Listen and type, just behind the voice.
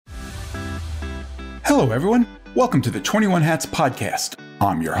Hello, everyone. Welcome to the 21 Hats podcast.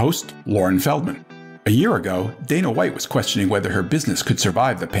 I'm your host, Lauren Feldman. A year ago, Dana White was questioning whether her business could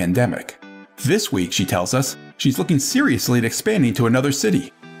survive the pandemic. This week, she tells us, she's looking seriously at expanding to another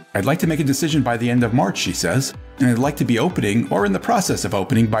city. I'd like to make a decision by the end of March, she says, and I'd like to be opening or in the process of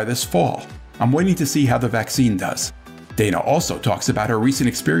opening by this fall. I'm waiting to see how the vaccine does. Dana also talks about her recent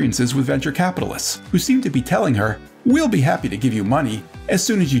experiences with venture capitalists, who seem to be telling her, we'll be happy to give you money as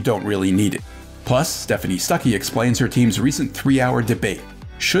soon as you don't really need it. Plus, Stephanie Stuckey explains her team's recent 3-hour debate.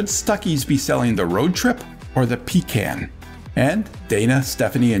 Should Stuckey's be selling the road trip or the pecan? And Dana,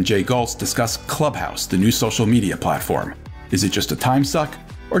 Stephanie, and Jay Goltz discuss Clubhouse, the new social media platform. Is it just a time suck,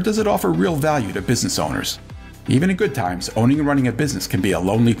 or does it offer real value to business owners? Even in good times, owning and running a business can be a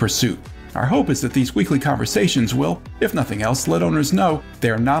lonely pursuit. Our hope is that these weekly conversations will, if nothing else, let owners know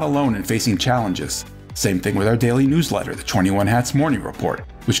they are not alone in facing challenges. Same thing with our daily newsletter, the 21 Hats Morning Report,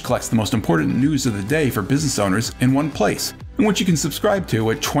 which collects the most important news of the day for business owners in one place, and which you can subscribe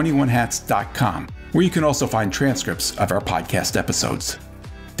to at 21hats.com, where you can also find transcripts of our podcast episodes.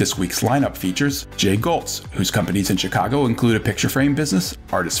 This week's lineup features Jay Goltz, whose companies in Chicago include a picture frame business,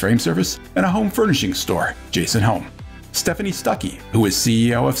 artist frame service, and a home furnishing store, Jason Home. Stephanie Stuckey, who is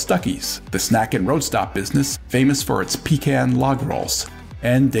CEO of Stuckey's, the snack and road stop business famous for its pecan log rolls.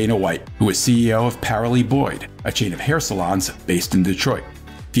 And Dana White, who is CEO of Paralee Boyd, a chain of hair salons based in Detroit.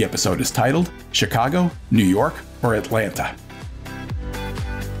 The episode is titled Chicago, New York, or Atlanta.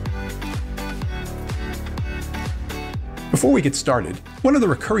 Before we get started, one of the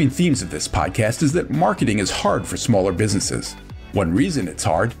recurring themes of this podcast is that marketing is hard for smaller businesses. One reason it's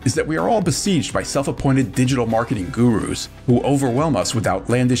hard is that we are all besieged by self-appointed digital marketing gurus who overwhelm us with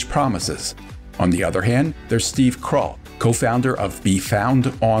outlandish promises. On the other hand, there's Steve Krull, co-founder of Be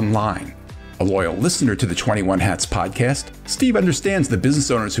Found Online. A loyal listener to the 21 Hats podcast, Steve understands the business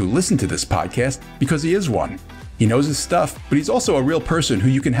owners who listen to this podcast because he is one. He knows his stuff, but he's also a real person who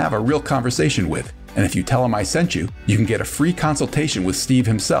you can have a real conversation with. And if you tell him I sent you, you can get a free consultation with Steve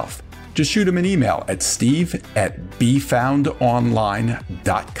himself. Just shoot him an email at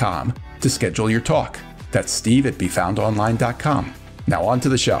steve@befoundonline.com to schedule your talk. That's steve@befoundonline.com. Now on to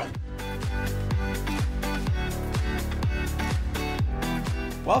the show.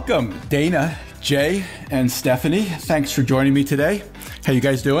 Welcome, Dana, Jay, and Stephanie. Thanks for joining me today. How you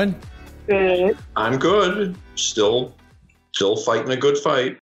guys doing? Good. I'm good. Still fighting a good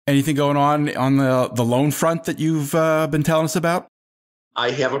fight. Anything going on the loan front that you've been telling us about? I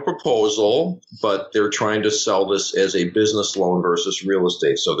have a proposal, but they're trying to sell this as a business loan versus real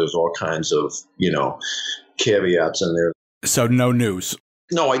estate. So there's all kinds of, caveats in there. So no news.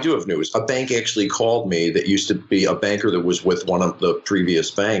 No, I do have news. A bank actually called me that used to be a banker that was with one of the previous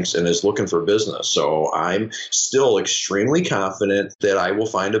banks and is looking for business. So I'm still extremely confident that I will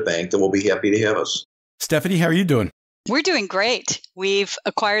find a bank that will be happy to have us. Stephanie, how are you doing? We're doing great. We've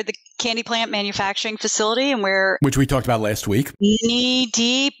acquired the candy plant manufacturing facility, and we're which we talked about last week. Knee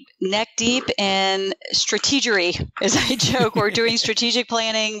deep, neck deep in strategery, as I joke. We're doing strategic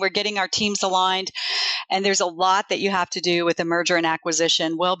planning. We're getting our teams aligned. And there's a lot that you have to do with a merger and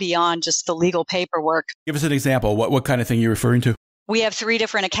acquisition, well beyond just the legal paperwork. Give us an example. What kind of thing you're referring to? We have 3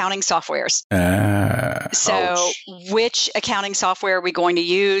 different accounting softwares. So Ouch. Which accounting software are we going to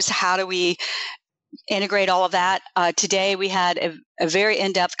use? How do we integrate all of that? Today, we had a very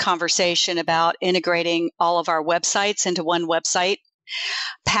in-depth conversation about integrating all of our websites into one website.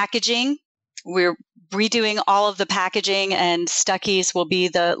 Packaging, we're redoing all of the packaging, and Stuckey's will be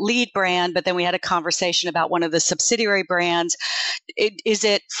the lead brand, but then we had a conversation about one of the subsidiary brands. Is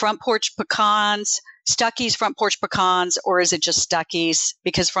it Front Porch Pecans, Stuckey's Front Porch Pecans, or is it just Stuckey's?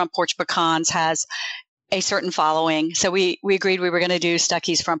 Because Front Porch Pecans has a certain following. So we agreed we were going to do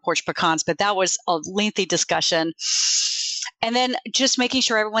Stuckey's Front Porch Pecans, but that was a lengthy discussion. And then just making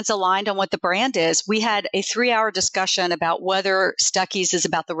sure everyone's aligned on what the brand is. We had a 3-hour discussion about whether Stuckey's is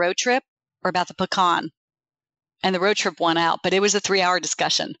about the road trip or about the pecan. And the road trip won out, but it was a 3-hour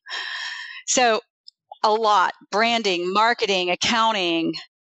discussion. So a lot, branding, marketing, accounting.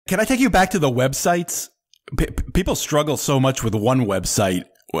 Can I take you back to the websites? People struggle so much with one website.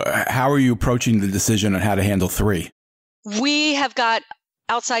 How are you approaching the decision on how to handle 3? We have got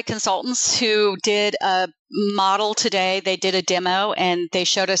outside consultants who did a model today. They did a demo and they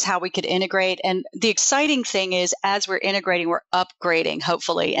showed us how we could integrate. And the exciting thing is, as we're integrating, we're upgrading,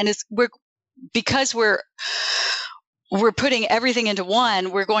 hopefully. And because we're putting everything into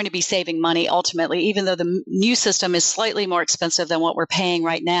one, we're going to be saving money ultimately, even though the new system is slightly more expensive than what we're paying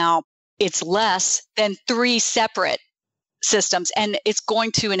right now. It's less than 3 separate systems, and it's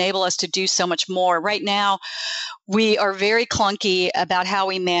going to enable us to do so much more. Right now, we are very clunky about how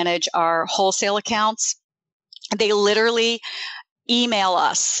we manage our wholesale accounts. They literally email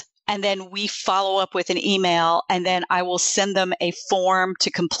us, and then we follow up with an email, and then I will send them a form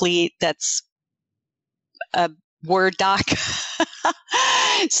to complete that's a Word doc.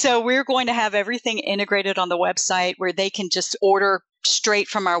 So we're going to have everything integrated on the website where they can just order straight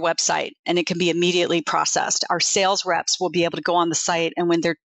from our website and it can be immediately processed. Our sales reps will be able to go on the site, and when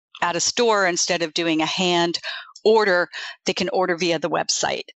they're at a store, instead of doing a hand order, they can order via the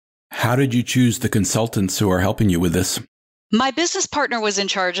website. How did you choose the consultants who are helping you with this? My business partner was in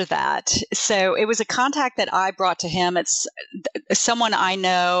charge of that. So it was a contact that I brought to him. It's someone I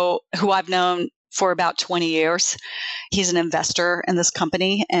know who I've known for about 20 years. He's an investor in this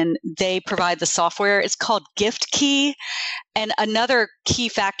company, and they provide the software. It's called GiftKey. And another key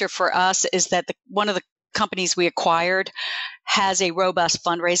factor for us is that one of the companies we acquired has a robust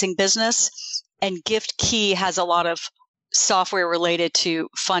fundraising business, and GiftKey has a lot of software related to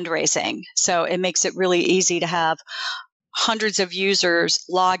fundraising. So it makes it really easy to have hundreds of users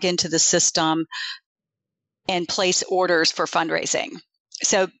log into the system and place orders for fundraising.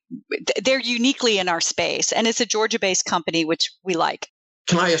 So they're uniquely in our space, and it's a Georgia-based company, which we like.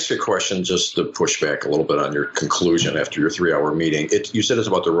 Can I ask you a question just to push back a little bit on your conclusion after your 3-hour meeting? You said it's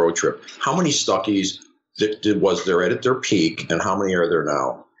about the road trip. How many Stuckies was there at their peak, and how many are there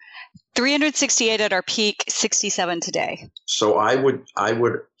now? 368 at our peak, 67 today. So I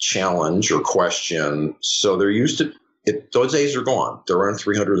would challenge or question. So there used to those days are gone. There aren't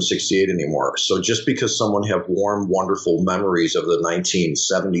 368 anymore. So just because someone have warm, wonderful memories of the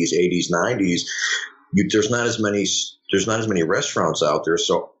 1970s, 80s, 90s, there's not as many restaurants out there.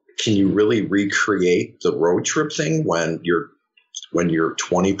 So can you really recreate the road trip thing when you're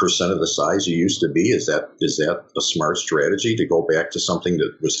 20% of the size you used to be? Is that a smart strategy to go back to something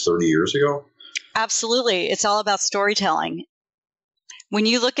that was 30 years ago? Absolutely. It's all about storytelling. When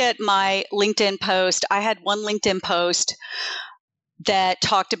you look at my LinkedIn post, I had one LinkedIn post that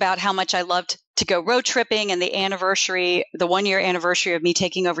talked about how much I loved to go road tripping and the 1-year anniversary of me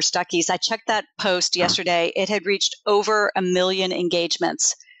taking over Stuckey's. I checked that post yesterday. It had reached over 1 million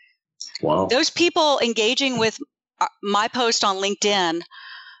engagements. Wow. Those people engaging with my post on LinkedIn,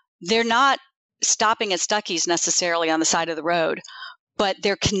 they're not stopping at Stuckey's necessarily on the side of the road, but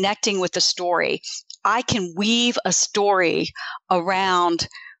they're connecting with the story. I can weave a story around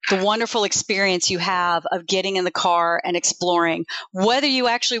the wonderful experience you have of getting in the car and exploring, whether you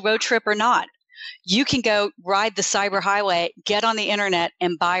actually road trip or not. You can go ride the cyber highway, get on the internet,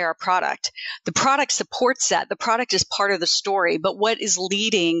 and buy our product. The product supports that. The product is part of the story, but what is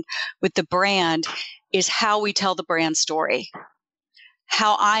leading with the brand is how we tell the brand story.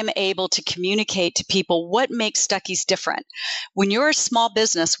 How I'm able to communicate to people what makes Stuckey's different. When you're a small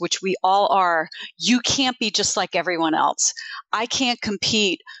business, which we all are, you can't be just like everyone else. I can't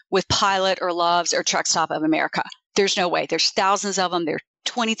compete with Pilot or Love's or Truck Stop of America. There's no way. There's thousands of them. They're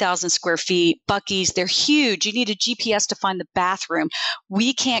 20,000 square feet. Buc-ee's, they're huge. You need a GPS to find the bathroom.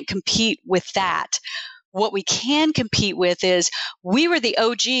 We can't compete with that. What we can compete with is we were the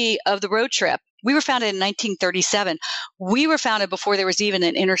OG of the road trip. We were founded in 1937. We were founded before there was even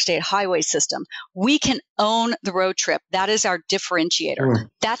an interstate highway system. We can own the road trip. That is our differentiator.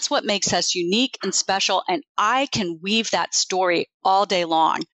 That's what makes us unique and special. And I can weave that story all day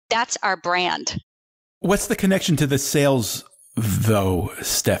long. That's our brand. What's the connection to the sales, though,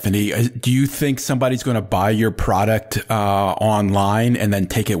 Stephanie? Do you think somebody's going to buy your product online and then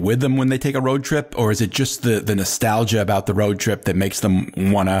take it with them when they take a road trip? Or is it just the nostalgia about the road trip that makes them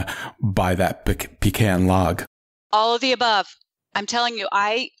want to buy that pecan log? All of the above. I'm telling you,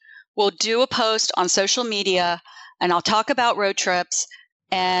 I will do a post on social media and I'll talk about road trips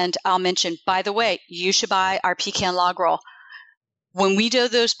and I'll mention, by the way, you should buy our pecan log roll. When we do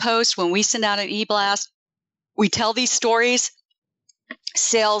those posts, when we send out an e-blast, we tell these stories,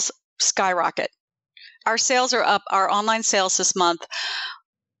 sales skyrocket. Our sales are up. Our online sales this month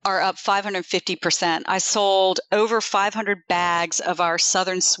are up 550%. I sold over 500 bags of our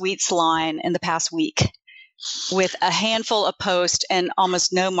Southern Sweets line in the past week with a handful of posts and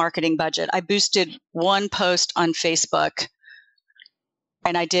almost no marketing budget. I boosted one post on Facebook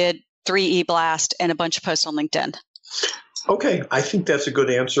and I did 3 e-blast and a bunch of posts on LinkedIn. Okay, I think that's a good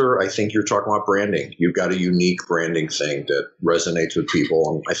answer. I think you're talking about branding. You've got a unique branding thing that resonates with people,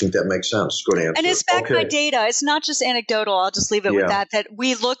 and I think that makes sense. Good answer. And it's backed by data. It's not just anecdotal. I'll just leave it with that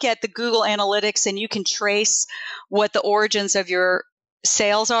we look at the Google Analytics, and you can trace what the origins of your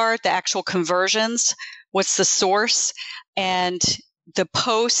sales are, the actual conversions, what's the source, and the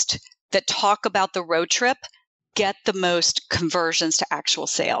post that talk about the road trip get the most conversions to actual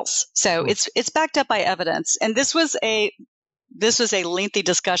sales. So it's backed up by evidence. And this was a lengthy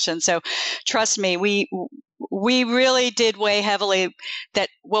discussion. So trust me, we really did weigh heavily that,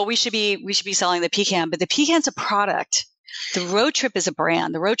 well, we should be selling the pecan, but the pecan's a product. The road trip is a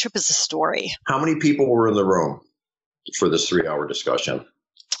brand. The road trip is a story. How many people were in the room for this 3-hour discussion?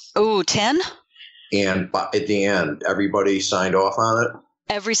 Oh, 10. And at the end, everybody signed off on it?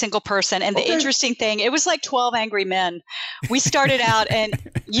 Every single person. And the interesting thing, it was like 12 angry men. We started out, and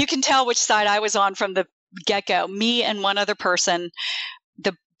you can tell which side I was on from the get-go. Me and one other person,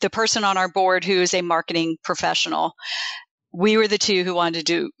 the person on our board who is a marketing professional. We were the two who wanted to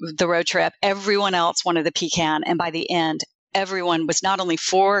do the road trip. Everyone else wanted the pecan. And by the end, everyone was not only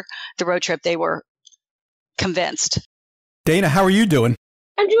for the road trip, they were convinced. Dana, how are you doing?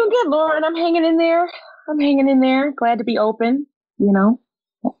 I'm doing good, Lauren. I'm hanging in there. Glad to be open,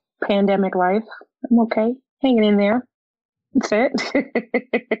 pandemic life. I'm okay. Hanging in there. That's it.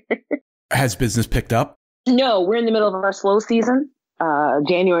 Has business picked up? No, we're in the middle of our slow season.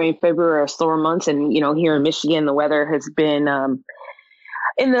 January and February are slower months. And, here in Michigan, the weather has been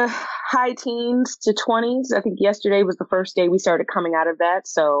in the high teens to 20s. I think yesterday was the first day we started coming out of that.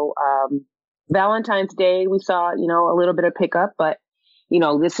 So Valentine's Day, we saw, a little bit of pickup. But,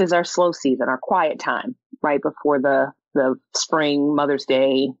 this is our slow season, our quiet time, right before the spring, Mother's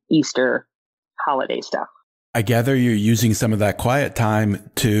Day, Easter holiday stuff. I gather you're using some of that quiet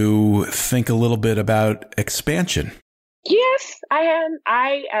time to think a little bit about expansion. Yes,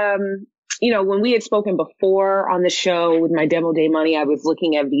 I am. When we had spoken before on the show with my demo day money, I was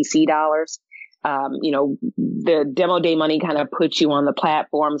looking at VC dollars. The demo day money kind of puts you on the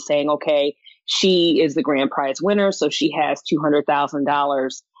platform saying, okay, she is the grand prize winner, so she has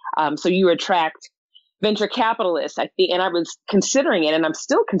 $200,000. So you attract venture capitalists, I think, and I was considering it, and I'm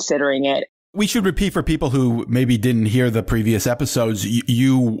still considering it. We should repeat for people who maybe didn't hear the previous episodes.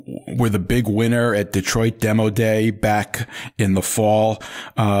 You were the big winner at Detroit Demo Day back in the fall.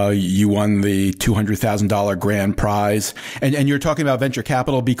 You won the $200,000 grand prize. And you're talking about venture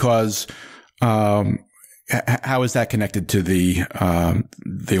capital because how is that connected to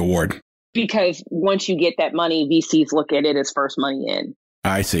the award? Because once you get that money, VCs look at it as first money in.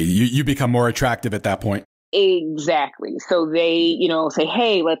 I see. You become more attractive at that point. Exactly. So they, say,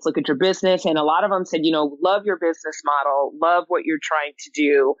 hey, let's look at your business. And a lot of them said, love your business model, love what you're trying to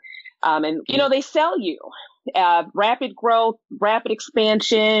do. And, they sell you rapid growth, rapid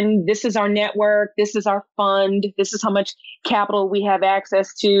expansion. This is our network. This is our fund. This is how much capital we have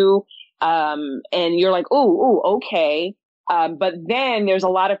access to. And you're like, oh, okay. But then there's a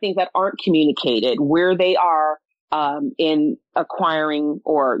lot of things that aren't communicated, where they are in acquiring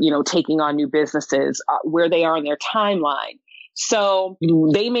or, taking on new businesses, where they are in their timeline. So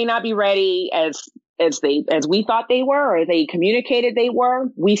they may not be ready as we thought they were, or they communicated they were.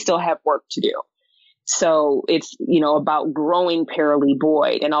 We still have work to do. So it's, about growing Paralee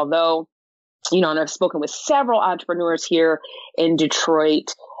Boyd. And although, and I've spoken with several entrepreneurs here in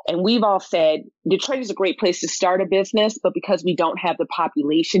Detroit, and we've all said Detroit is a great place to start a business, but because we don't have the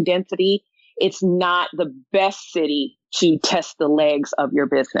population density, it's not the best city to test the legs of your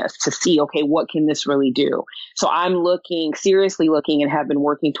business to see, okay, what can this really do? So I'm seriously looking and have been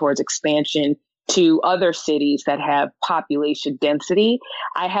working towards expansion to other cities that have population density.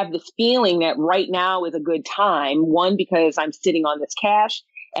 I have this feeling that right now is a good time. One, because I'm sitting on this cash,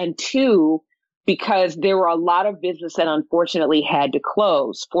 and two, because there were a lot of businesses that unfortunately had to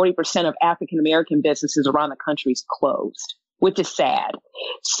close. 40% of African-American businesses around the country is closed, which is sad.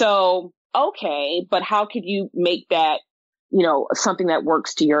 So, okay, but how could you make that, something that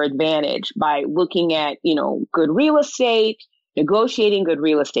works to your advantage by looking at, good real estate, negotiating good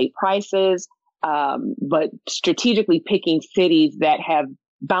real estate prices, but strategically picking cities that have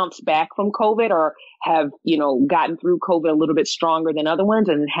bounced back from COVID or have, gotten through COVID a little bit stronger than other ones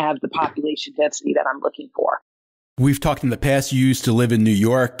and have the population density that I'm looking for. We've talked in the past, you used to live in New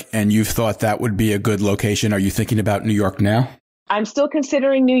York and you've thought that would be a good location. Are you thinking about New York now? I'm still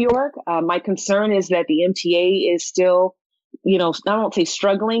considering New York. My concern is that the MTA is still, I won't say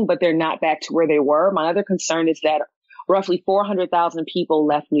struggling, but they're not back to where they were. My other concern is that roughly 400,000 people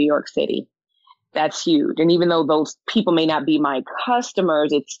left New York City. That's huge. And even though those people may not be my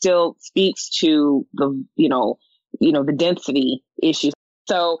customers, it still speaks to the, the density issues.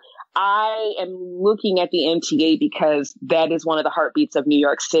 So I am looking at the MTA because that is one of the heartbeats of New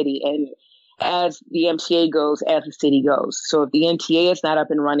York City. And as the MTA goes, as the city goes. So if the MTA is not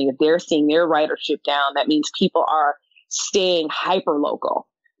up and running, if they're seeing their ridership down, that means people are staying hyper local.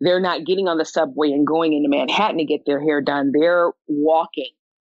 They're not getting on the subway and going into Manhattan to get their hair done. They're walking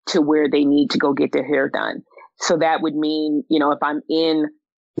to where they need to go get their hair done. So that would mean, if I'm in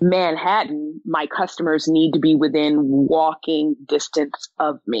Manhattan, my customers need to be within walking distance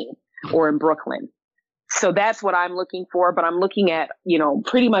of me, or in Brooklyn. So that's what I'm looking for. But I'm looking at,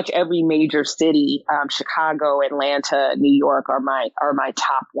 pretty much every major city. Chicago, Atlanta, New York are my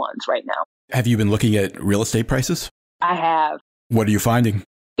top ones right now. Have you been looking at real estate prices? I have. What are you finding?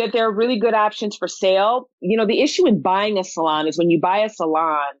 That there are really good options for sale. The issue in buying a salon is when you buy a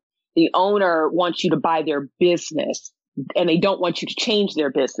salon, the owner wants you to buy their business, and they don't want you to change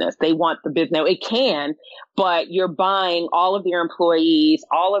their business. They want the business. Now, it can, but you're buying all of their employees,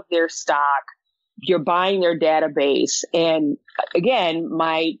 all of their stock. You're buying their database. And again,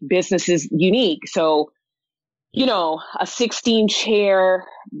 my business is unique. So, a 16 chair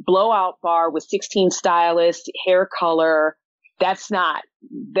blowout bar with 16 stylists, hair color, that's not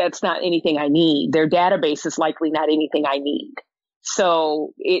anything I need. Their database is likely not anything I need.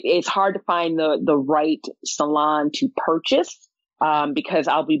 So it's hard to find the right salon to purchase because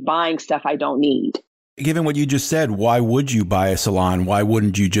I'll be buying stuff I don't need. Given what you just said, why would you buy a salon? Why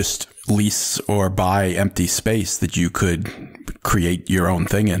wouldn't you just lease or buy empty space that you could create your own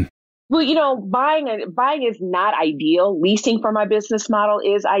thing in? Well, buying is not ideal. Leasing for my business model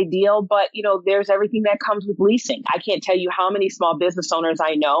is ideal, but there's everything that comes with leasing. I can't tell you how many small business owners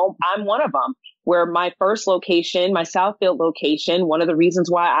I know. I'm one of them, where my first location, my Southfield location, one of the reasons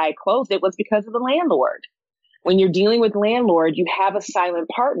why I closed it was because of the landlord. When you're dealing with landlord, you have a silent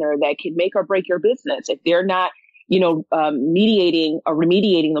partner that can make or break your business. If they're not, mediating or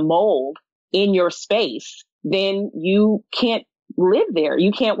remediating the mold in your space, then you can't live there.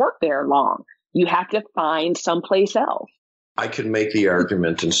 You can't work there long. You have to find someplace else. I can make the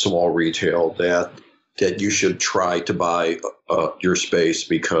argument in small retail that you should try to buy your space,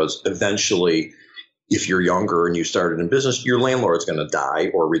 because eventually, if you're younger and you started in business, your landlord's going to die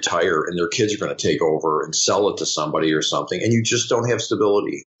or retire, and their kids are going to take over and sell it to somebody or something, and you just don't have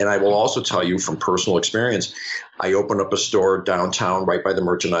stability. And I will also tell you from personal experience, I opened up a store downtown right by the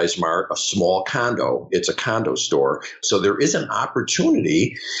Merchandise Mart, a small condo. It's a condo store. So there is an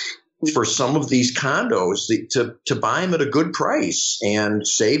opportunity for some of these condos to buy them at a good price and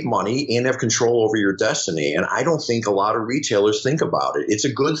save money and have control over your destiny. And I don't think a lot of retailers think about it. It's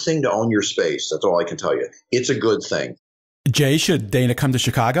a good thing to own your space. That's all I can tell you. It's a good thing. Jay, should Dana come to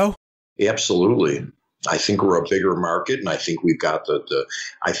Chicago? Absolutely. I think we're a bigger market, and I think we've got the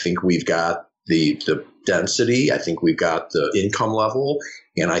density. I think we've got the income level,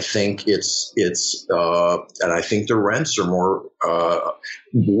 and I think and I think the rents are more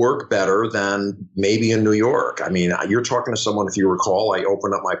work better than maybe in New York. I mean, you're talking to someone, if you recall, I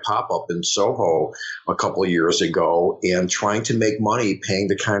opened up my pop-up in Soho a couple of years ago, and trying to make money paying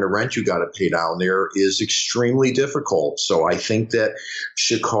the kind of rent you got to pay down there is extremely difficult. So I think that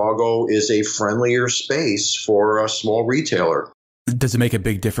Chicago is a friendlier space for a small retailer. Does it make a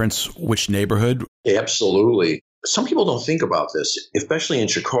big difference which neighborhood? Absolutely. Some people don't think about this, especially in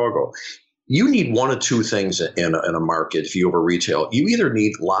Chicago. You need one of two things in a market if you have a retail. You either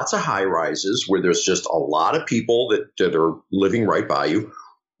need lots of high rises where there's just a lot of people that are living right by you,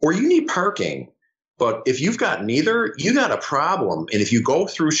 or you need parking. But if you've got neither, you got a problem. And if you go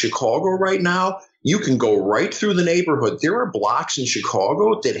through Chicago right now, you can go right through the neighborhood. There are blocks in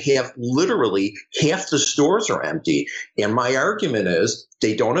Chicago that have literally half the stores are empty. And my argument is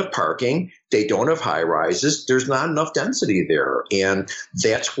they don't have parking. They don't have high rises. There's not enough density there. And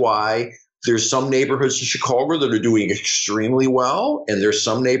that's why there's some neighborhoods in Chicago that are doing extremely well, and there's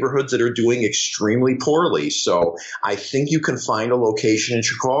some neighborhoods that are doing extremely poorly. So I think you can find a location in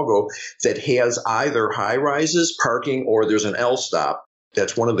Chicago that has either high rises, parking, or there's an L stop.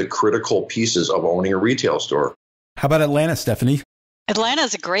 That's one of the critical pieces of owning a retail store. How about Atlanta, Stephanie? Atlanta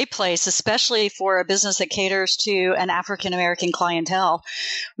is a great place, especially for a business that caters to an African-American clientele.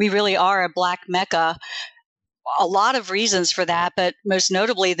 We really are a Black Mecca. A lot of reasons for that, but most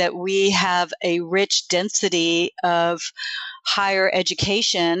notably that we have a rich density of higher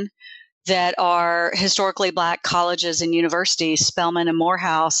education that are historically Black colleges and universities, Spelman and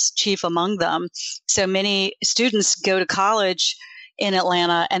Morehouse chief among them. So many students go to college in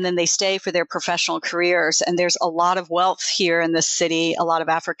Atlanta, and then they stay for their professional careers. And there's a lot of wealth here in this city, a lot of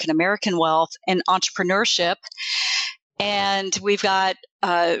African-American wealth and entrepreneurship. And we've got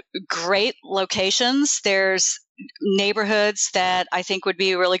great locations. There's neighborhoods that I think would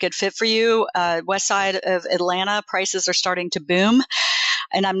be a really good fit for you. West side of Atlanta, prices are starting to boom.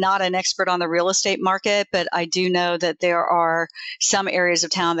 And I'm not an expert on the real estate market, but I do know that there are some areas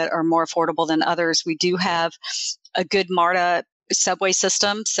of town that are more affordable than others. We do have a good MARTA subway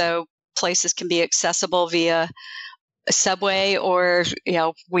system, so places can be accessible via subway, or,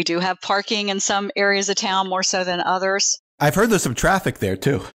 we do have parking in some areas of town more so than others. I've heard there's some traffic there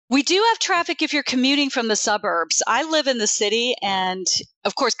too. We do have traffic if you're commuting from the suburbs. I live in the city, and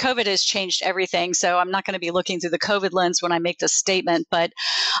of course, COVID has changed everything. So I'm not going to be looking through the COVID lens when I make this statement, but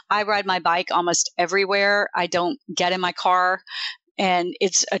I ride my bike almost everywhere. I don't get in my car, and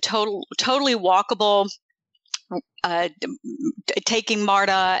it's a totally walkable. Taking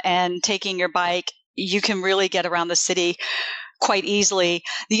MARTA and taking your bike, you can really get around the city quite easily.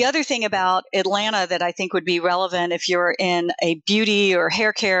 The other thing about Atlanta that I think would be relevant if you're in a beauty or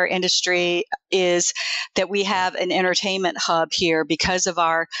hair care industry is that we have an entertainment hub here. Because of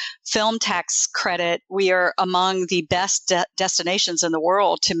our film tax credit, we are among the best destinations in the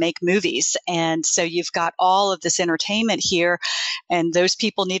world to make movies. And so you've got all of this entertainment here, and those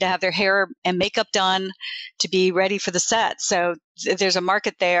people need to have their hair and makeup done to be ready for the set. So there's a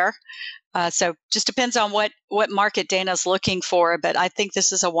market there. So just depends on what market Dana's looking for. But I think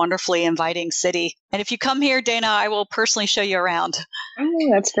this is a wonderfully inviting city. And if you come here, Dana, I will personally show you around. Oh,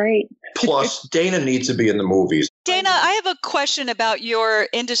 that's great. Plus, Dana needs to be in the movies. Dana, I have a question about your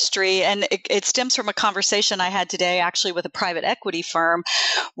industry, and it stems from a conversation I had today actually with a private equity firm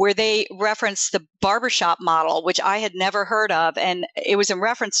where they referenced the barbershop model, which I had never heard of. And it was in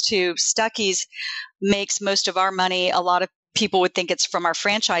reference to Stuckey's makes most of our money. A lot of people would think it's from our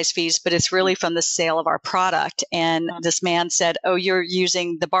franchise fees, but it's really from the sale of our product. And this man said, oh, you're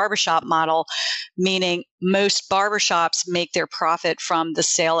using the barbershop model, meaning most barbershops make their profit from the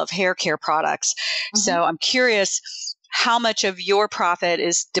sale of hair care products. Mm-hmm. So I'm curious how much of your profit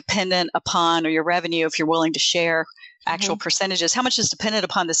is dependent upon, or your revenue, if you're willing to share actual percentages, how much is dependent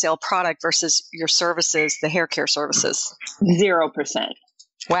upon the sale product versus your services, the hair care services? 0%.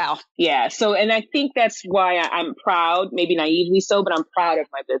 Wow. Yeah. So, and I think that's why I'm proud, maybe naively so, but I'm proud of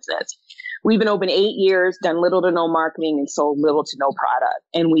my business. We've been open 8 years, done little to no marketing, and sold little to no product,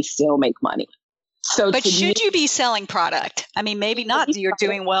 and we still make money. So, but should you be selling product? I mean, maybe not. You're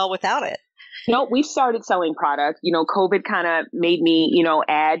doing well without it. No, we started selling product. COVID kind of made me,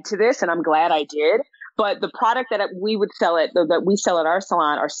 add to this, and I'm glad I did. But the product that we would sell that we sell at our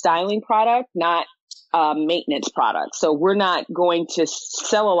salon are styling product, not maintenance products. So we're not going to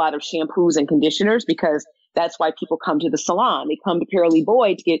sell a lot of shampoos and conditioners, because that's why people come to the salon. They come to Paralee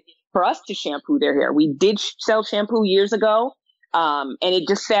Boyd for us to shampoo their hair. We did sell shampoo years ago. And it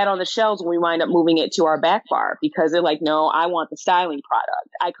just sat on the shelves when we wind up moving it to our back bar, because they're like, no, I want the styling product.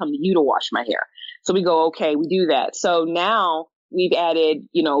 I come to you to wash my hair. So we go, okay, we do that. So now we've added,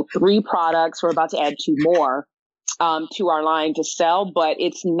 3 products. We're about to add 2 more to our line to sell, but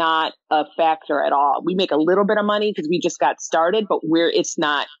it's not a factor at all. We make a little bit of money because we just got started, but it's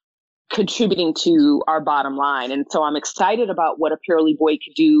not contributing to our bottom line. And so I'm excited about what a Paralee Boyd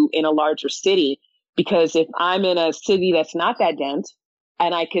could do in a larger city, because if I'm in a city that's not that dense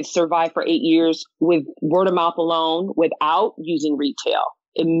and I could survive for 8 years with word of mouth alone without using retail,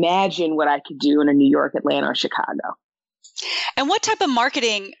 imagine what I could do in a New York, Atlanta, or Chicago. And what type of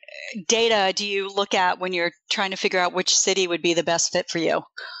marketing data do you look at when you're trying to figure out which city would be the best fit for you?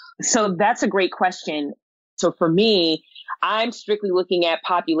 So that's a great question. So for me, I'm strictly looking at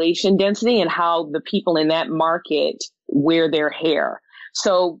population density and how the people in that market wear their hair.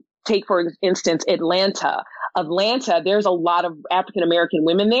 So take, for instance, Atlanta. There's a lot of African-American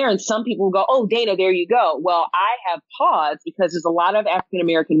women there, and some people will go, oh, Dana, there you go. Well, I have pause because there's a lot of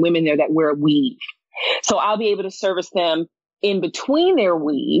African-American women there that wear a weave. So I'll be able to service them in between their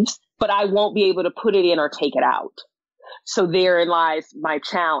weaves, but I won't be able to put it in or take it out. So therein lies my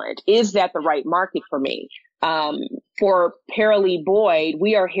challenge. Is that the right market for me? For Paralee Boyd,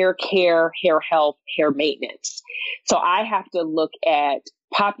 we are hair care, hair health, hair maintenance. So I have to look at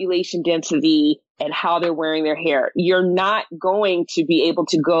population density and how they're wearing their hair. You're not going to be able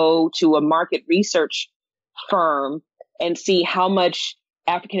to go to a market research firm and see how much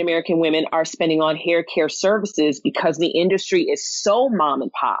African-American women are spending on hair care services, because the industry is so mom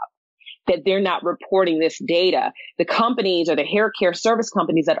and pop that they're not reporting this data. The companies, or the hair care service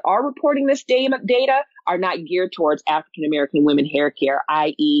companies that are reporting this data are not geared towards African-American women hair care,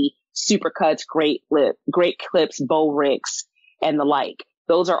 i.e. Supercuts, Great Clips, Bow Ricks, and the like.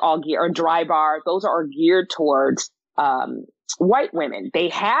 Those are all geared, or Dry Bar. Those are geared towards white women. They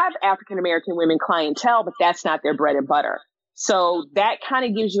have African-American women clientele, but that's not their bread and butter. So that kind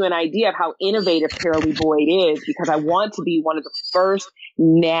of gives you an idea of how innovative Paralee Boyd is, because I want to be one of the first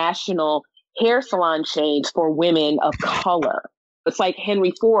national hair salon chains for women of color. It's like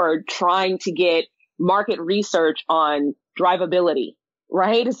Henry Ford trying to get market research on drivability.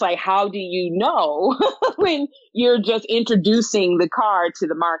 right? It's like, how do you know when you're just introducing the car to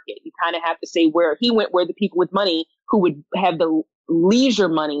the market? You kind of have to say where he went, where the people with money who would have the leisure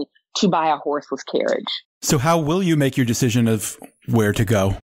money to buy a horseless carriage. So how will you make your decision of where to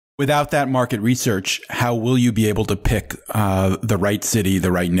go? Without that market research, how will you be able to pick the right city,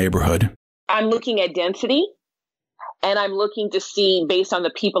 the right neighborhood? I'm looking at density, and I'm looking to see, based on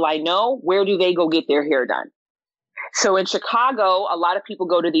the people I know, where do they go get their hair done? So in Chicago, a lot of people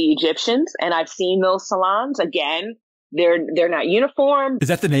go to the Egyptians, and I've seen those salons. Again, they're not uniform. Is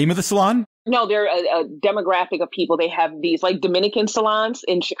that the name of the salon? No, they're a demographic of people. They have these like Dominican salons.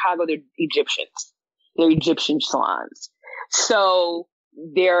 In Chicago, they're Egyptians. They're Egyptian salons. So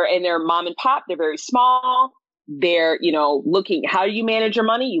they're mom and pop. They're very small. They're, looking, how do you manage your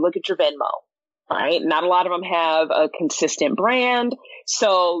money? You look at your Venmo, right? Not a lot of them have a consistent brand.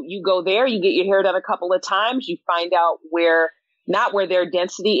 So you go there, you get your hair done a couple of times. You find out not where their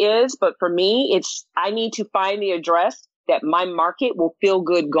density is, but for me, I need to find the address that my market will feel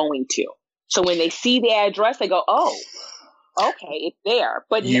good going to. So when they see the address, they go, oh, okay, it's there.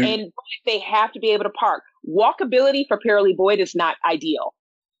 But and they have to be able to park. Walkability for Paralee Boyd is not ideal,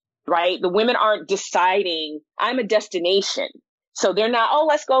 right? The women aren't deciding, I'm a destination. So they're not, oh,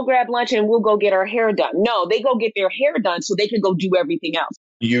 let's go grab lunch and we'll go get our hair done. No, they go get their hair done so they can go do everything else.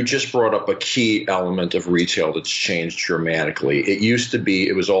 You just brought up a key element of retail that's changed dramatically. It used to be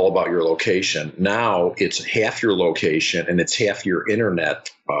it was all about your location. Now it's half your location and it's half your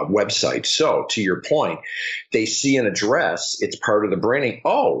internet website. So to your point, they see an address, it's part of the branding.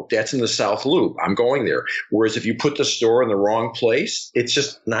 Oh, that's in the South Loop. I'm going there. Whereas if you put the store in the wrong place, it's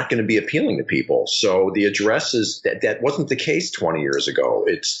just not going to be appealing to people. So the address that wasn't the case 20 years ago.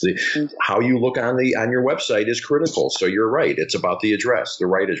 It's how you look on your website is critical. So you're right. It's about the address, the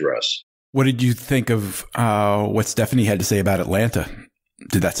right address. What did you think of what Stephanie had to say about Atlanta?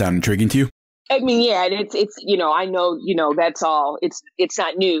 Did that sound intriguing to you? I mean, yeah, it's I know, that's all. It's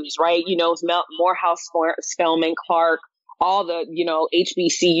not news, right? Morehouse, Spelman, Clark, all the,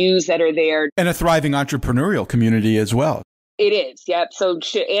 HBCUs that are there. And a thriving entrepreneurial community as well. It is, yep. So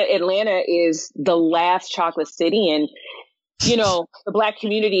Atlanta is the last chocolate city, and the Black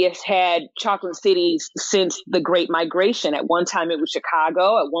community has had chocolate cities since the Great Migration. At one time, it was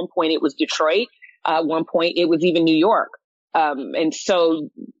Chicago. At one point, it was Detroit. At one point, it was even New York. And so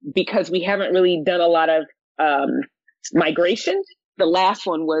because we haven't really done a lot of migration, the last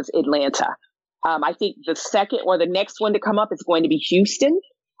one was Atlanta. I think the second or the next one to come up is going to be Houston.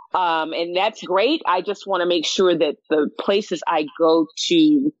 And that's great. I just want to make sure that the places I go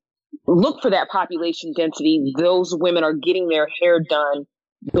to look for that population density, those women are getting their hair done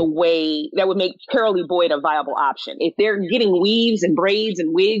the way that would make Paralee Boyd a viable option. If they're getting weaves and braids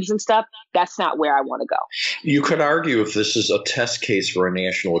and wigs and stuff, that's not where I want to go. You could argue if this is a test case for a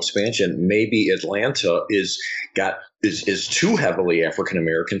national expansion, maybe Atlanta is too heavily African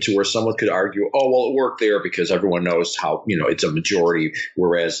American to where someone could argue, oh, well, it worked there because everyone knows how, it's a majority,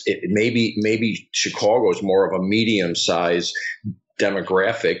 whereas maybe Chicago is more of a medium size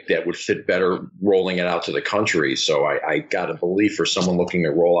demographic that would fit better rolling it out to the country. So I got to believe for someone looking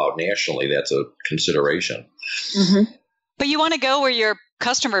to roll out nationally, that's a consideration. Mm-hmm. But you want to go where your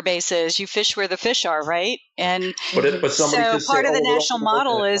customer base is. You fish where the fish are, right? And but somebody so part of the national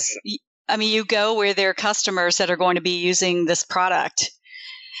model is, you go where there are customers that are going to be using this product.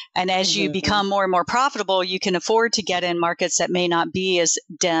 And as you become more and more profitable, you can afford to get in markets that may not be as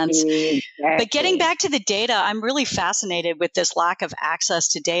dense. Exactly. But getting back to the data, I'm really fascinated with this lack of access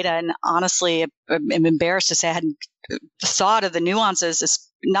to data. And honestly, I'm embarrassed to say I hadn't thought of the nuances,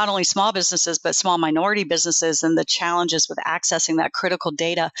 not only small businesses, but small minority businesses and the challenges with accessing that critical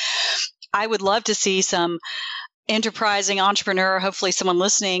data. I would love to see some enterprising entrepreneur, hopefully someone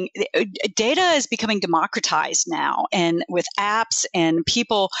listening. Data is becoming democratized now, and with apps and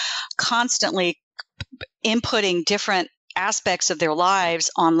people constantly inputting different aspects of their lives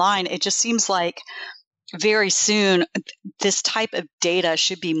online, it just seems like very soon this type of data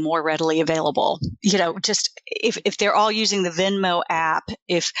should be more readily available. Just if they're all using the Venmo app,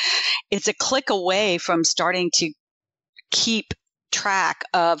 if it's a click away from starting to keep track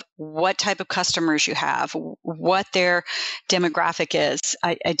of what type of customers you have, what their demographic is.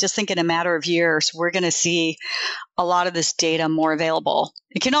 I just think in a matter of years, we're going to see a lot of this data more available.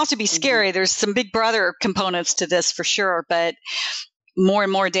 It can also be scary. There's some big brother components to this for sure, but more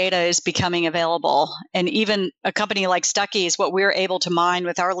and more data is becoming available. And even a company like Stuckey's, what we're able to mine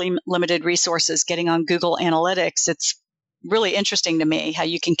with our limited resources, getting on Google Analytics, it's really interesting to me how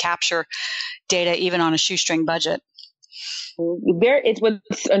you can capture data even on a shoestring budget. It's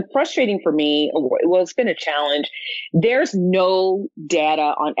what's frustrating for me. Well, it's been a challenge. There's no data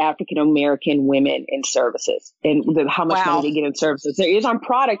on African American women in services and how much money they get in services. There is on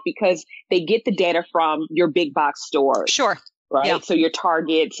product because they get the data from your big box stores. Sure. Right. Yeah. So your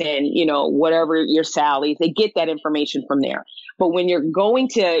Targets and, whatever your Sally's, they get that information from there. But when you're going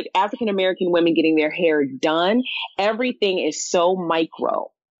to African American women getting their hair done, everything is so micro.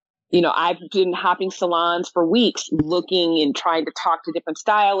 I've been hopping salons for weeks looking and trying to talk to different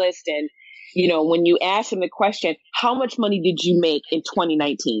stylists. And, when you ask them the question, how much money did you make in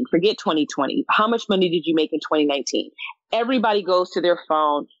 2019? Forget 2020. How much money did you make in 2019? Everybody goes to their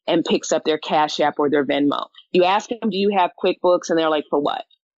phone and picks up their Cash App or their Venmo. You ask them, do you have QuickBooks? And they're like, for what?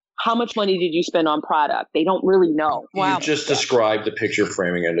 How much money did you spend on product? They don't really know. Wow. You just described the picture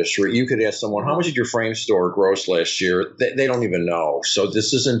framing industry. You could ask someone, how much did your frame store gross last year? They don't even know. So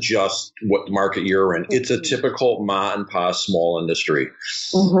this isn't just what market you're in. It's a typical ma and pa small industry.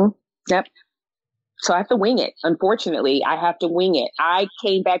 Mm-hmm. Yep. So I have to wing it. Unfortunately, I have to wing it. I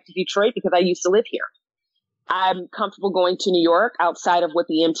came back to Detroit because I used to live here. I'm comfortable going to New York outside of what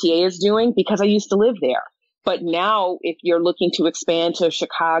the MTA is doing because I used to live there. But now if you're looking to expand to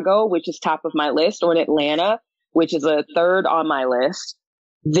Chicago, which is top of my list, or in Atlanta, which is a third on my list,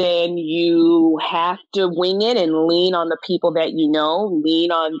 then you have to wing it and lean on the people that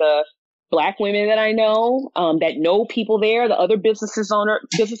lean on the Black women that I know, that know people there, the other business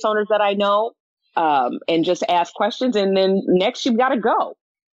owners that I know, and just ask questions. And then next you've got to go.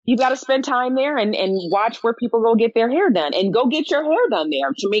 You've got to spend time there and watch where people go get their hair done and go get your hair done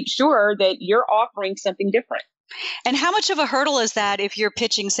there to make sure that you're offering something different. And how much of a hurdle is that if you're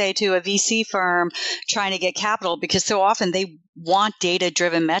pitching, say, to a VC firm trying to get capital? Because so often they want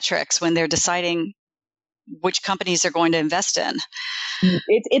data-driven metrics when they're deciding which companies they're going to invest in.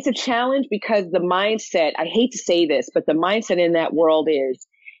 It's a challenge because the mindset, I hate to say this, but the mindset in that world is,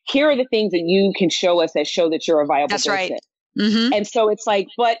 here are the things that you can show us that show that you're a viable business. That's right. Mm-hmm. And so it's like,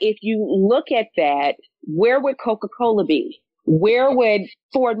 but if you look at that, where would Coca-Cola be? Where would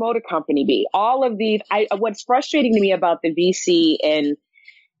Ford Motor Company be? All of these, what's frustrating to me about the VC and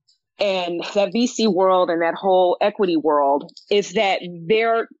that VC world and that whole equity world is that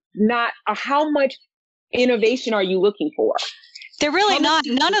they're not, how much innovation are you looking for? They're really not.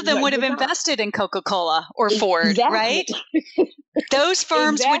 None of them would have invested in Coca-Cola or Ford, right? Those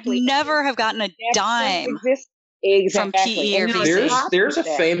firms would never have gotten a dime. From PE or VC. There's a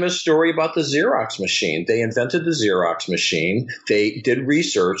famous story about the Xerox machine. They invented the Xerox machine. They did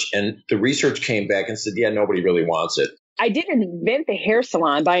research, and the research came back and said, yeah, nobody really wants it. I didn't invent the hair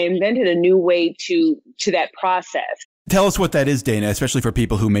salon, but I invented a new way to that process. Tell us what that is, Dana, especially for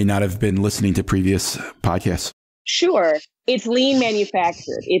people who may not have been listening to previous podcasts. Sure. It's lean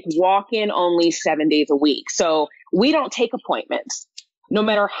manufactured. It's walk-in only 7 days a week. So we don't take appointments. No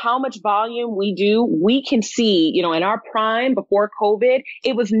matter how much volume we do, we can see, in our prime before COVID,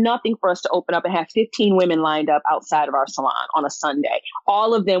 it was nothing for us to open up and have 15 women lined up outside of our salon on a Sunday.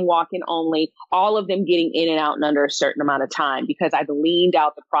 All of them walk-in only, all of them getting in and out in under a certain amount of time because I've leaned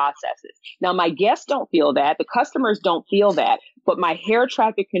out the processes. Now, my guests don't feel that. The customers don't feel that. But my hair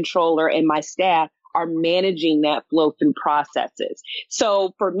traffic controller and my staff are managing that flow through processes.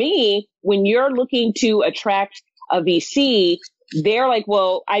 So for me, when you're looking to attract a VC, they're like,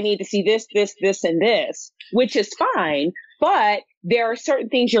 well, I need to see this, this, this, and this, which is fine. But there are certain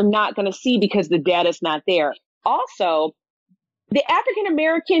things you're not going to see because the data's not there. Also, the African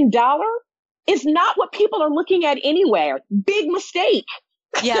American dollar is not what people are looking at anywhere. Big mistake.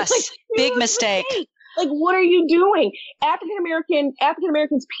 Yes, big mistake. Like, what are you doing? African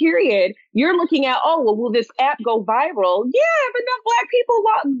Americans, period. You're looking at, will this app go viral? Yeah, if enough Black people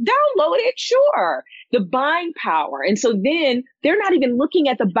download it, sure. The buying power. And so then they're not even looking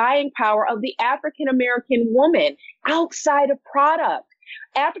at the buying power of the African American woman outside of product.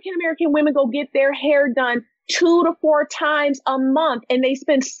 African American women go get their hair done 2 to 4 times a month, and they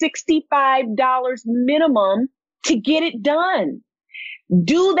spend $65 minimum to get it done.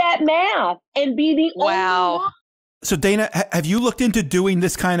 Do that math and be the only one. So Dana, have you looked into doing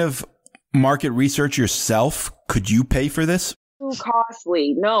this kind of market research yourself? Could you pay for this? Too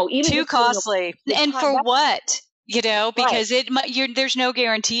costly. No, even too costly. And for what? Because there's no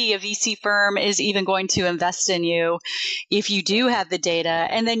guarantee a VC firm is even going to invest in you if you do have the data.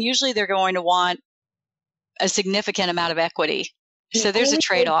 And then usually they're going to want a significant amount of equity. So there's a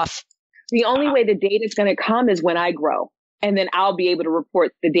trade-off. The only way the data is going to come is when I grow. and then I'll be able to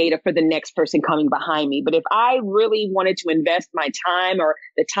report the data for the next person coming behind me. But if I really wanted to invest my time or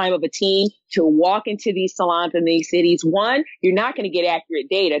the time of a team to walk into these salons in these cities, one, you're not going to get accurate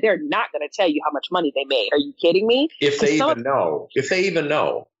data. They're not going to tell you how much money they made. Are you kidding me? If they even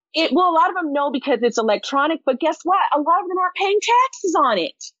know. Well, a lot of them know because it's electronic, but guess what? A lot of them aren't paying taxes on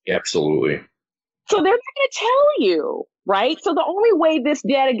it. Absolutely. So they're not going to tell you, right? So the only way this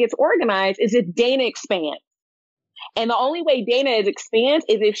data gets organized is if Dana expands. And the only way Dana expands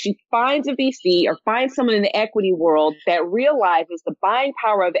is if she finds a VC or finds someone in the equity world that realizes the buying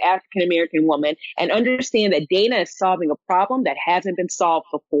power of the African American woman and understand that Dana is solving a problem that hasn't been solved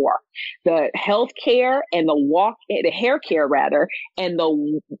before. The health care and the hair care rather, and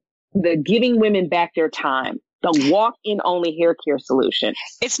the giving women back their time. The walk-in only hair care solution.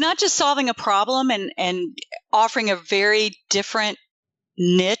 It's not just solving a problem and offering a very different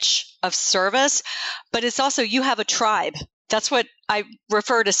niche of service, but it's also you have a tribe. That's what I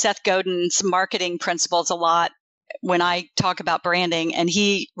refer to Seth Godin's marketing principles a lot when I talk about branding, and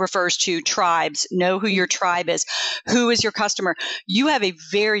he refers to tribes. Know who your tribe is. Who is your customer? You have a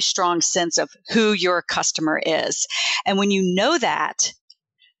very strong sense of who your customer is. And when you know that,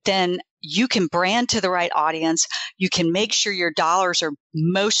 then you can brand to the right audience. You can make sure your dollars are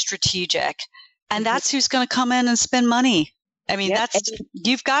most strategic. And that's who's going to come in and spend money. I mean,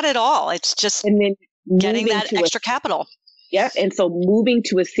 you've got it all. It's just getting that extra capital. Yeah. And so moving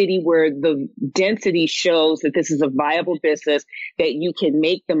to a city where the density shows that this is a viable business, that you can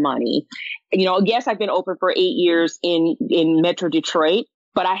make the money. And, yes, I've been open for 8 years in Metro Detroit,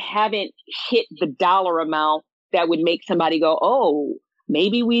 but I haven't hit the dollar amount that would make somebody go, oh,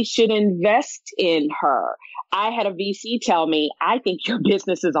 maybe we should invest in her. I had a VC tell me, I think your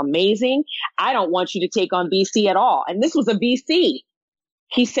business is amazing. I don't want you to take on VC at all. And this was a VC.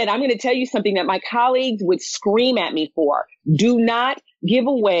 He said, I'm going to tell you something that my colleagues would scream at me for. Do not give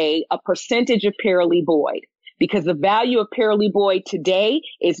away a percentage of Paralee Boyd, because the value of Paralee Boyd today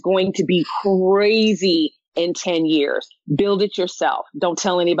is going to be crazy in 10 years. Build it yourself. Don't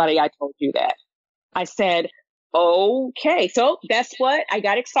tell anybody I told you that. I said, okay. So that's what I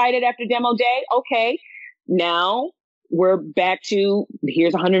got excited after demo day. Okay. Now we're back to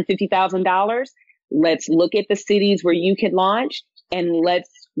here's $150,000. Let's look at the cities where you can launch and let's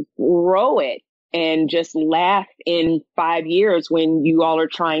grow it, and just laugh in 5 years when you all are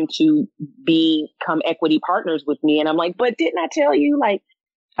trying to become equity partners with me. And I'm like, but didn't I tell you like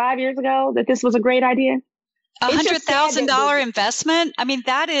 5 years ago that this was a great idea? $100,000 investment. I mean,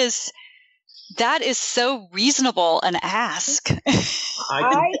 that is so reasonable an ask.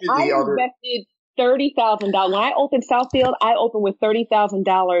 I invested $30,000. When I opened Southfield, I opened with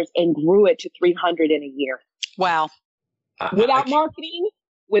 $30,000 and grew it to $300,000 in a year. Wow. Without marketing,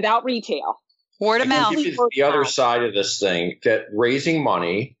 without retail. Word of mouth. The other side of this thing, that raising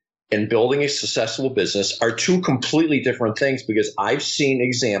money and building a successful business are two completely different things, because I've seen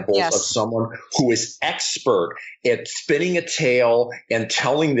examples of someone who is expert at spinning a tale and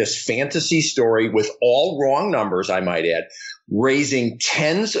telling this fantasy story with all wrong numbers, I might add, raising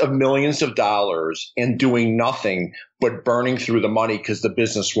tens of millions of dollars and doing nothing but burning through the money because the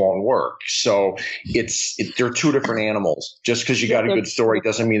business won't work. So they're two different animals. Just because you got a good story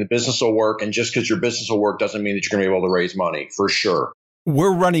doesn't mean the business will work. And just because your business will work doesn't mean that you're going to be able to raise money, for sure.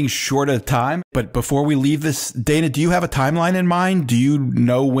 We're running short of time, but before we leave this, Dana, do you have a timeline in mind? Do you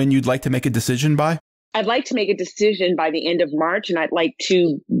know when you'd like to make a decision by? I'd like to make a decision by the end of March, and I'd like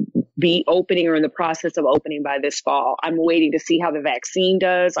to be opening or in the process of opening by this fall. I'm waiting to see how the vaccine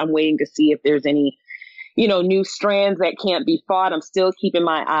does. I'm waiting to see if there's any, new strands that can't be fought. I'm still keeping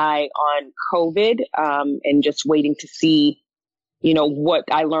my eye on COVID, and just waiting to see, what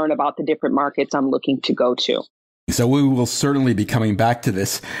I learn about the different markets I'm looking to go to. So we will certainly be coming back to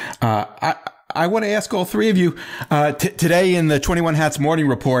this. I want to ask all three of you, today in the 21 Hats Morning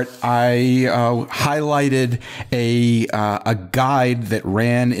Report, I highlighted a guide that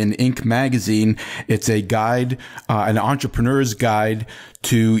ran in Inc. magazine. It's a guide, an entrepreneur's guide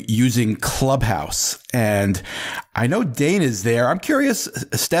to using Clubhouse. And I know Dana's there. I'm curious,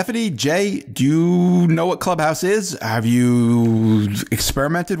 Stephanie, Jay, do you know what Clubhouse is? Have you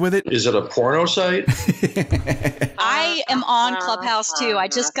experimented with it? Is it a porno site? I am on Clubhouse too. I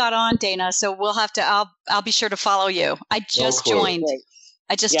just got on, Dana, so we'll have to, I'll be sure to follow you. I just joined.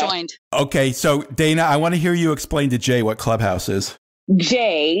 Joined. Okay. So Dana, I want to hear you explain to Jay what Clubhouse is.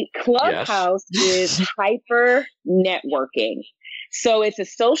 Jay, Clubhouse is hyper networking. So it's a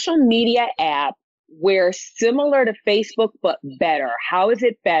social media app where, similar to Facebook, but better. How is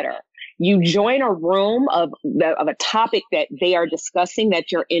it better? You join a room of a topic that they are discussing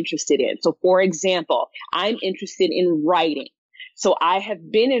that you're interested in. So for example, I'm interested in writing. So I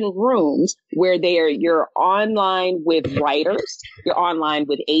have been in rooms where you're online with writers, you're online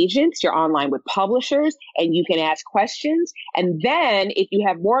with agents, you're online with publishers, and you can ask questions. And then if you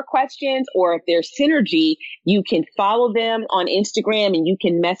have more questions or if there's synergy, you can follow them on Instagram and you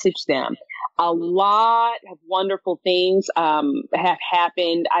can message them. A lot of wonderful things have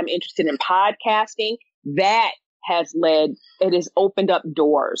happened. I'm interested in podcasting. That it has opened up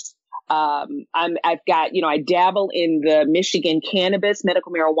doors. I've got, I dabble in the Michigan cannabis,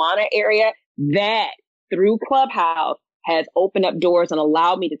 medical marijuana area. That through Clubhouse has opened up doors and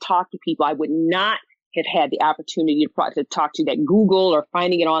allowed me to talk to people I would not have had the opportunity to talk to. That Google or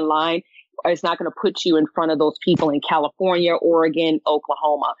finding it online is not going to put you in front of those people in California, Oregon,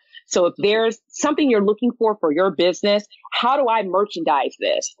 Oklahoma. So if there's something you're looking for your business, how do I merchandise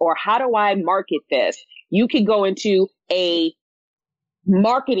this? Or how do I market this? You could go into a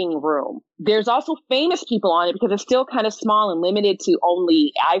marketing room. There's also famous people on it because it's still kind of small and limited to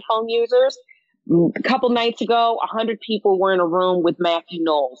only iPhone users. A couple nights ago, 100 people were in a room with Matthew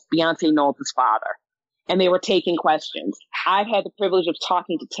Knowles, Beyonce Knowles' father, and they were taking questions. I've had the privilege of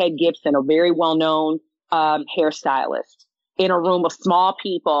talking to Ted Gibson, a very well-known hairstylist, in a room of small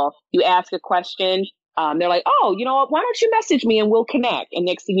people. You ask a question, they're like, oh, you know what? Why don't you message me and we'll connect? And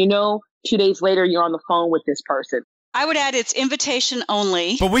next thing you know, 2 days later, you're on the phone with this person. I would add it's invitation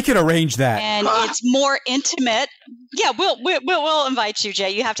only. But we could arrange that. And it's more intimate. Yeah, we'll invite you, Jay.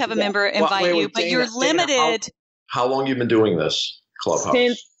 You have to have a member invite you, but you're limited. How long you been doing this, Clubhouse?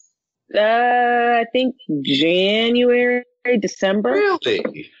 Since, I think January, December.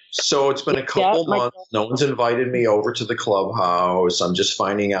 Really? So it's been a couple months. No one's invited me over to the Clubhouse. I'm just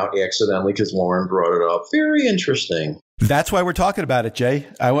finding out accidentally because Lauren brought it up. Very interesting. That's why we're talking about it, Jay.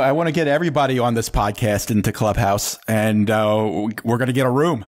 I want to get everybody on this podcast into Clubhouse, and we're going to get a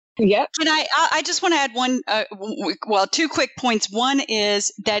room. Yep. And I just want to add two quick points. One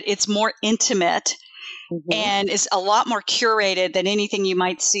is that it's more intimate and is a lot more curated than anything you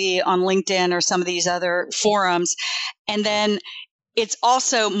might see on LinkedIn or some of these other forums. And then it's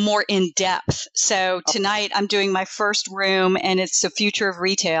also more in depth. So tonight I'm doing my first room, and it's the future of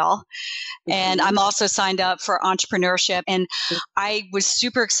retail. And I'm also signed up for entrepreneurship. And I was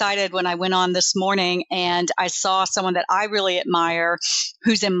super excited when I went on this morning and I saw someone that I really admire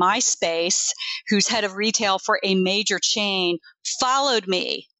who's in my space, who's head of retail for a major chain, followed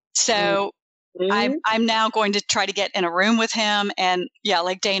me. So I'm now going to try to get in a room with him. And yeah,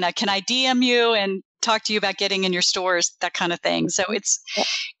 like Dana, can I DM you and talk to you about getting in your stores, that kind of thing. So it's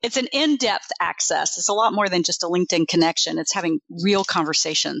an in-depth access. It's a lot more than just a LinkedIn connection. It's having real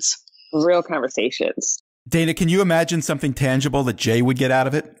conversations. Real conversations. Dana, can you imagine something tangible that Jay would get out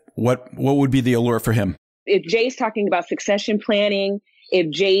of it? What would be the allure for him? If Jay's talking about succession planning,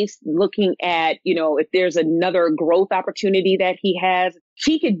 if Jay's looking at, if there's another growth opportunity that he has,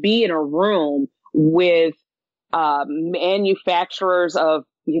 he could be in a room with manufacturers of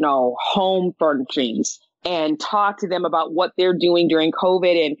home furnishings and talk to them about what they're doing during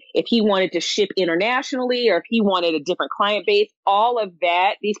COVID. And if he wanted to ship internationally or if he wanted a different client base, all of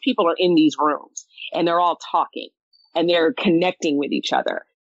that, these people are in these rooms and they're all talking and they're connecting with each other.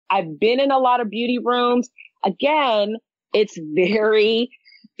 I've been in a lot of beauty rooms. Again, it's very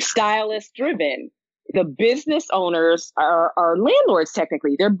stylist driven. The business owners are landlords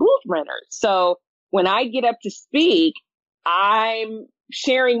technically. They're booth renters. So when I get up to speak, I'm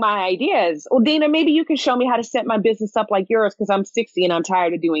sharing my ideas. Well, Dana, maybe you can show me how to set my business up like yours because I'm 60 and I'm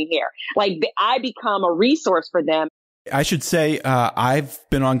tired of doing hair. Like I become a resource for them. I should say I've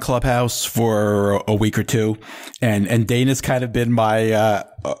been on Clubhouse for a week or two, and Dana's kind of been my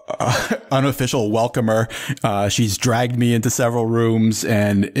unofficial welcomer. She's dragged me into several rooms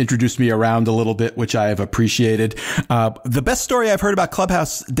and introduced me around a little bit, which I have appreciated. The best story I've heard about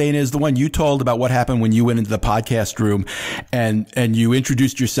Clubhouse, Dana, is the one you told about what happened when you went into the podcast room and you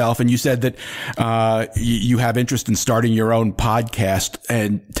introduced yourself and you said that you have interest in starting your own podcast.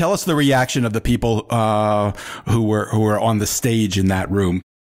 And tell us the reaction of the people who were on the stage in that room.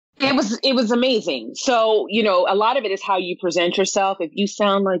 It was amazing. So, a lot of it is how you present yourself. If you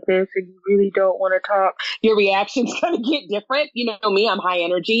sound like this and you really don't want to talk, your reaction's going to get different. You know me, I'm high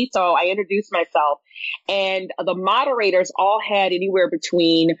energy. So I introduced myself and the moderators all had anywhere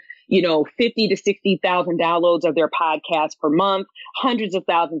between, 50 to 60,000 downloads of their podcast per month, hundreds of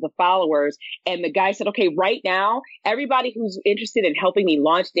thousands of followers. And the guy said, okay, right now, everybody who's interested in helping me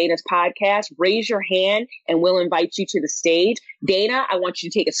launch Dana's podcast, raise your hand and we'll invite you to the stage. Dana, I want you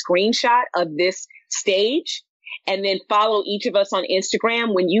to take a screenshot of this stage and then follow each of us on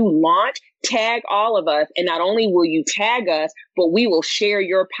Instagram. When you launch, tag all of us. And not only will you tag us, but we will share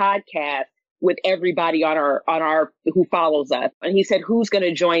your podcast with everybody on our who follows us. And he said, who's going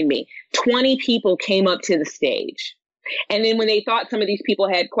to join me? 20 people came up to the stage. And then when they thought some of these people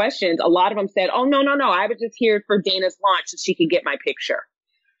had questions, a lot of them said, oh, no. I was just here for Dana's launch so she could get my picture.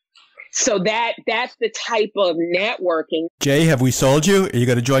 So that's the type of networking. Jay, have we sold you? Are you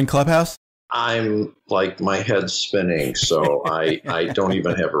going to join Clubhouse? I'm like, my head's spinning. So I don't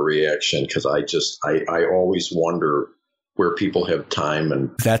even have a reaction because I always wonder where people have time.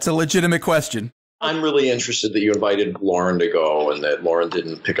 And that's a legitimate question. I'm really interested that you invited Lauren to go and that Lauren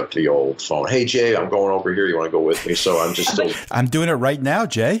didn't pick up the old phone. Hey, Jay, I'm going over here. You want to go with me? So I'm just still. I'm doing it right now,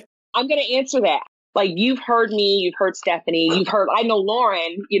 Jay. I'm going to answer that. Like, you've heard me, you've heard Stephanie, I know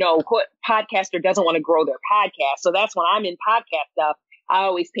Lauren, what podcaster doesn't want to grow their podcast. So that's when I'm in podcast stuff, I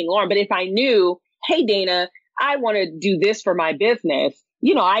always ping Lauren. But if I knew, hey, Dana, I want to do this for my business,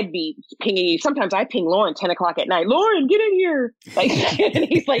 I'd be pinging you. Sometimes I ping Lauren 10 o'clock at night. Lauren, get in here. Like, and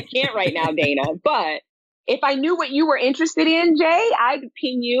he's like, can't right now, Dana. But if I knew what you were interested in, Jay, I'd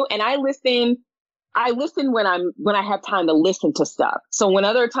ping you. And I listen when I have time to listen to stuff. So when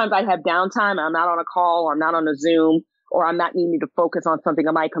other times I have downtime, I'm not on a call, or I'm not on a Zoom, or I'm not needing to focus on something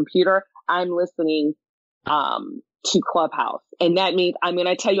on my computer, I'm listening to Clubhouse. And that means,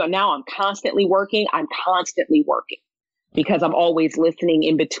 I tell you now, I'm constantly working because I'm always listening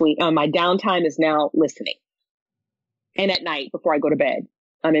in between. My downtime is now listening. And at night before I go to bed,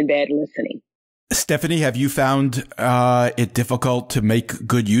 I'm in bed listening. Stephanie, have you found it difficult to make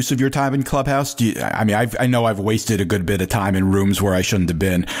good use of your time in Clubhouse? I know I've wasted a good bit of time in rooms where I shouldn't have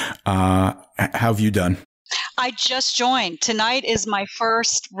been. How have you done? I just joined. Tonight is my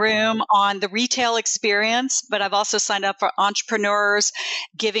first room on the retail experience, but I've also signed up for entrepreneurs,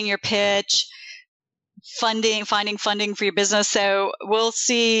 giving your pitch, finding funding for your business. So we'll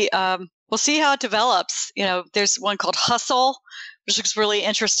see how it develops. There's one called Hustle, which looks really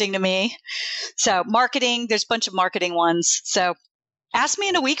interesting to me. So marketing, there's a bunch of marketing ones. So ask me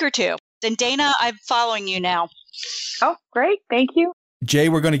in a week or two. And Dana, I'm following you now. Oh, great. Thank you. Jay,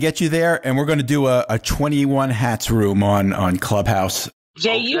 we're going to get you there, and we're going to do a 21 Hats room on Clubhouse.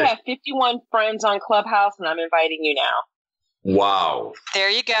 Jay, okay. You have 51 friends on Clubhouse, and I'm inviting you now. Wow.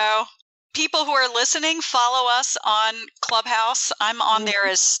 There you go. People who are listening, follow us on Clubhouse. I'm on there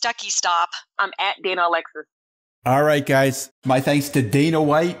as Stuckey Stop. I'm at Dana Alexis. All right, guys. My thanks to Dana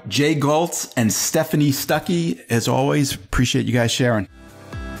White, Jay Goltz, and Stephanie Stuckey. As always, appreciate you guys sharing.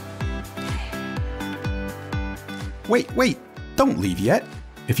 Wait. Don't leave yet.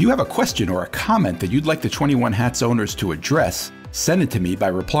 If you have a question or a comment that you'd like the 21 Hats owners to address, send it to me by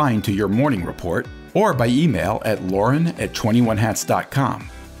replying to your morning report or by email at lauren@21hats.com.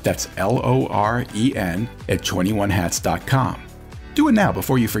 That's LOREN @21hats.com. Do it now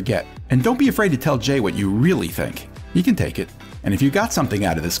before you forget. And don't be afraid to tell Jay what you really think. He can take it. And if you got something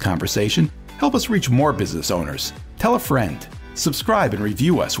out of this conversation, help us reach more business owners. Tell a friend. Subscribe and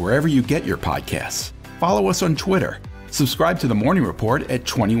review us wherever you get your podcasts. Follow us on Twitter. Subscribe to the Morning Report at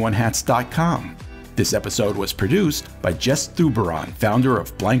 21hats.com. This episode was produced by Jess Thuberon, founder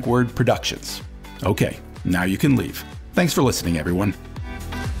of Blank Word Productions. Okay, now you can leave. Thanks for listening, everyone.